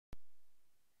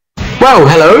Well,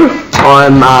 hello,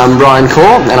 I'm Ryan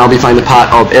Corr, and I'll be playing the part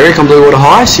of Eric on Blue Water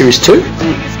High, Series 2.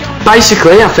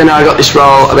 Basically, I found out I got this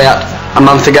role about a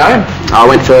month ago. I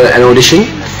went for an audition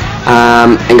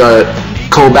and got a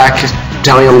call back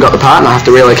telling them I got the part and I have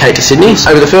to relocate to Sydney. So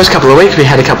over the first couple of weeks we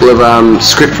had a couple of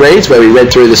script reads where we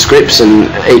read through the scripts and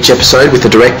each episode with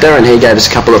the director, and he gave us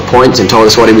a couple of points and told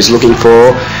us what he was looking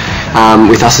for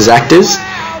with us as actors.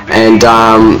 And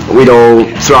we'd all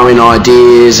throw in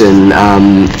ideas and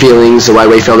feelings, the way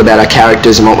we felt about our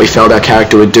characters and what we felt our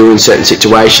character would do in certain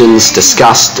situations,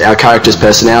 discussed our characters'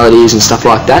 personalities and stuff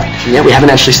like that. Yeah, we haven't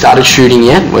actually started shooting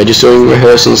yet, we're just doing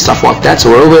rehearsals and stuff like that,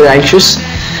 so we're all a bit anxious.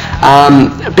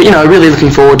 But you know, really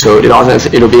looking forward to it. I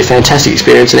think it'll be a fantastic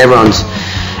experience, and everyone's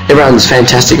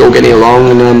fantastic, all getting along,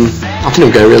 and I think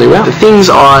it'll go really well. The things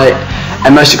I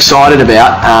am most excited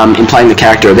about in playing the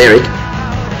character of Eric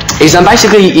is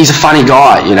basically he's a funny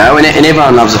guy, you know, and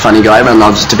everyone loves a funny guy. Everyone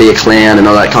loves to be a clown and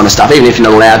all that kind of stuff, even if you're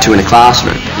not allowed to in a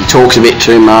classroom. He talks a bit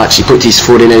too much, he puts his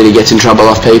foot in it, and he gets in trouble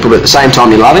off people, but at the same time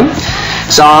you love him.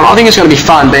 So I think it's going to be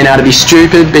fun being able to be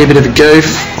stupid, be a bit of a goof.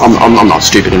 I'm not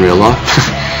stupid in real life.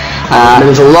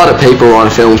 There's a lot of people on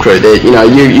a film crew that, you know,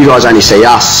 you guys only see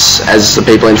us as the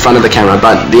people in front of the camera,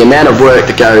 but the amount of work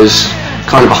that goes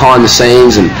kind of behind the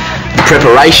scenes and the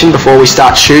preparation before we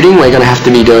start shooting, we're going to have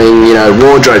to be doing, you know,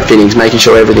 wardrobe fittings, making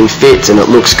sure everything fits and it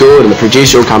looks good, and the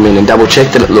producer will come in and double check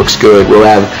that it looks good. We'll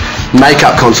have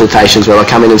makeup consultations where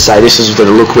they'll come in and say, this is the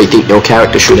look we think your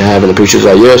character should have, and the producer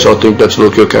will say, yes, I think that's the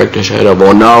look your character should have,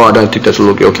 or no, I don't think that's the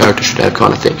look your character should have,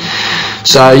 kind of thing.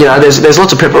 So, you know, there's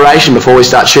lots of preparation before we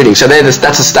start shooting. So that's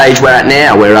a stage we're at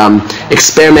now. We're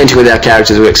experimenting with our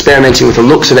characters, we're experimenting with the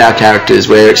looks of our characters,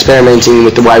 we're experimenting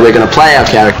with the way we're going to play our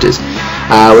characters.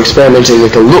 We're experimenting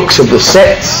with the looks of the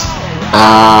sets,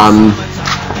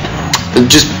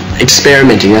 just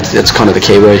experimenting, that's kind of the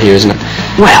key word here, isn't it?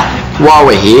 Well, while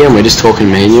we're here and we're just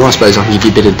talking me and you, I suppose I can give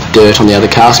you a bit of dirt on the other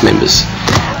cast members.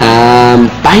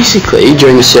 Basically,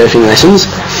 during the surfing lessons,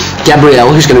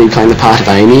 Gabrielle, who's going to be playing the part of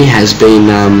Amy, has been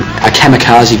a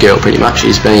kamikaze girl pretty much.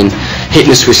 She's been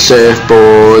hitting us with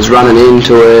surfboards, running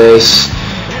into us,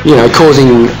 you know,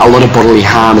 causing a lot of bodily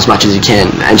harm as much as you can,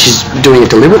 and she's doing it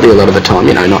deliberately a lot of the time,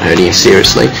 you know, not hurting us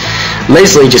seriously.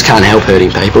 Leslie just can't help hurting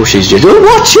people. She's just, oh,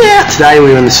 watch out! Today we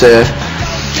were in the surf,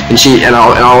 and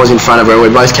I was in front of her, and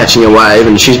we're both catching a wave,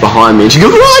 and she's behind me, and she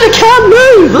goes, right, I can't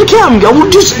move, I can't go, well,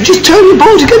 just turn your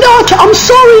ball. She goes, no, I'm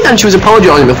sorry, and she was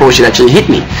apologising before she'd actually hit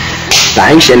me.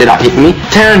 Dang, she ended up hitting me.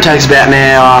 Taryn takes about an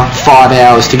hour, 5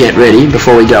 hours to get ready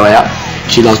before we go out.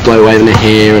 She loves blow waving her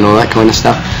hair and all that kind of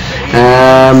stuff.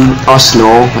 I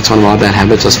snore, that's one of my bad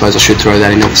habits. I suppose I should throw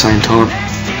that in at the same time.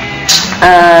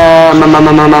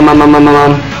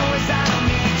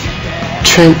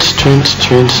 Trent.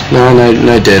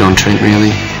 No dirt on Trent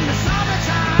really.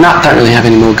 Nah, don't really have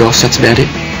any more goss, that's about it.